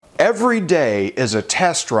Every day is a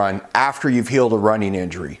test run after you've healed a running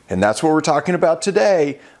injury. And that's what we're talking about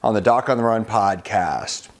today on the Doc on the Run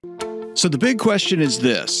podcast. So the big question is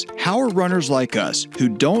this: how are runners like us, who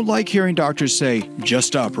don't like hearing doctors say, just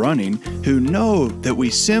stop running, who know that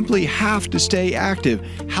we simply have to stay active,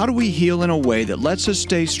 how do we heal in a way that lets us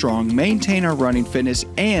stay strong, maintain our running fitness,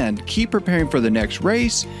 and keep preparing for the next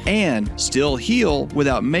race, and still heal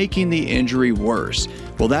without making the injury worse?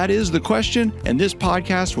 Well, that is the question, and this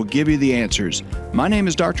podcast will give you the answers. My name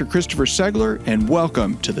is Dr. Christopher Segler, and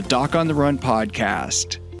welcome to the Doc on the Run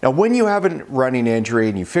podcast. Now, when you have a running injury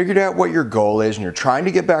and you figured out what your goal is and you're trying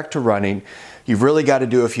to get back to running, you've really got to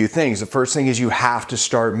do a few things. The first thing is you have to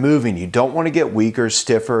start moving. You don't want to get weaker,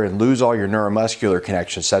 stiffer, and lose all your neuromuscular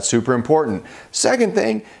connections. That's super important. Second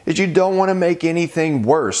thing is you don't want to make anything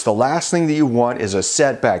worse. The last thing that you want is a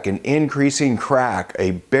setback, an increasing crack, a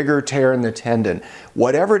bigger tear in the tendon.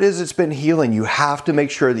 Whatever it is that's been healing, you have to make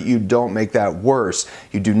sure that you don't make that worse.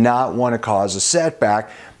 You do not want to cause a setback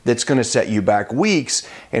that's going to set you back weeks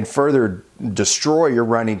and further destroy your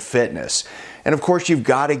running fitness. And of course, you've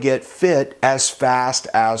got to get fit as fast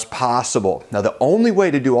as possible. Now, the only way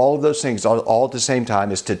to do all of those things all at the same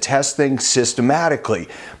time is to test things systematically.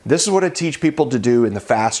 This is what I teach people to do in the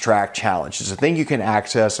Fast Track Challenge. It's a thing you can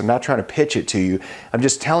access. I'm not trying to pitch it to you. I'm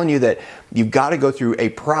just telling you that you've got to go through a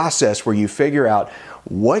process where you figure out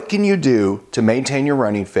what can you do to maintain your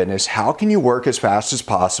running fitness, how can you work as fast as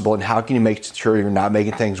possible, and how can you make sure you're not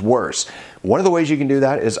making things worse. One of the ways you can do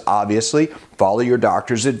that is obviously follow your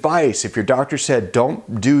doctor's advice. If your doctor said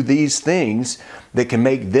don't do these things that can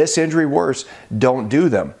make this injury worse, don't do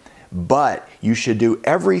them. But you should do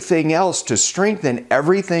everything else to strengthen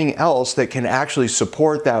everything else that can actually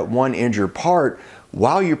support that one injured part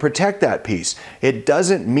while you protect that piece. It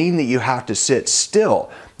doesn't mean that you have to sit still.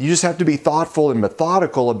 You just have to be thoughtful and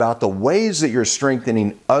methodical about the ways that you're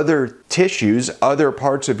strengthening other tissues, other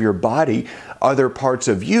parts of your body, other parts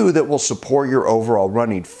of you that will support your overall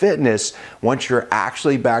running fitness once you're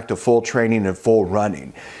actually back to full training and full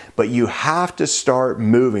running. But you have to start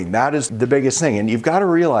moving. That is the biggest thing. And you've got to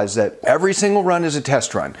realize that every single run is a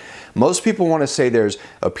test run. Most people want to say there's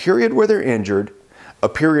a period where they're injured, a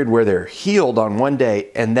period where they're healed on one day,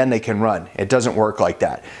 and then they can run. It doesn't work like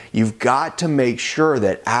that. You've got to make sure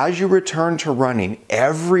that as you return to running,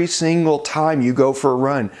 every single time you go for a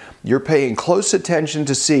run, you're paying close attention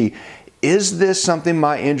to see, is this something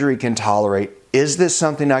my injury can tolerate? Is this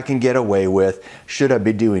something I can get away with? Should I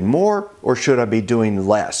be doing more or should I be doing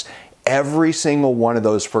less? Every single one of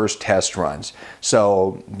those first test runs.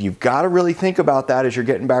 So you've got to really think about that as you're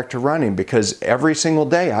getting back to running, because every single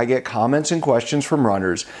day I get comments and questions from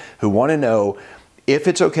runners who want to know if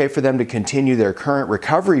it's okay for them to continue their current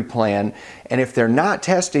recovery plan. And if they're not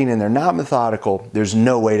testing and they're not methodical, there's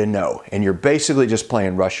no way to know. And you're basically just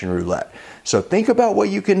playing Russian roulette. So think about what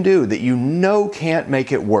you can do that you know can't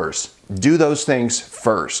make it worse. Do those things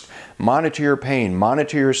first. Monitor your pain,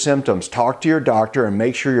 monitor your symptoms, talk to your doctor, and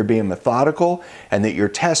make sure you're being methodical and that you're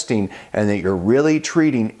testing and that you're really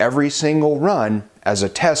treating every single run as a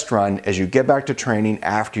test run as you get back to training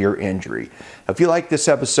after your injury. If you like this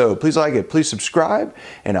episode, please like it, please subscribe,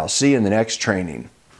 and I'll see you in the next training.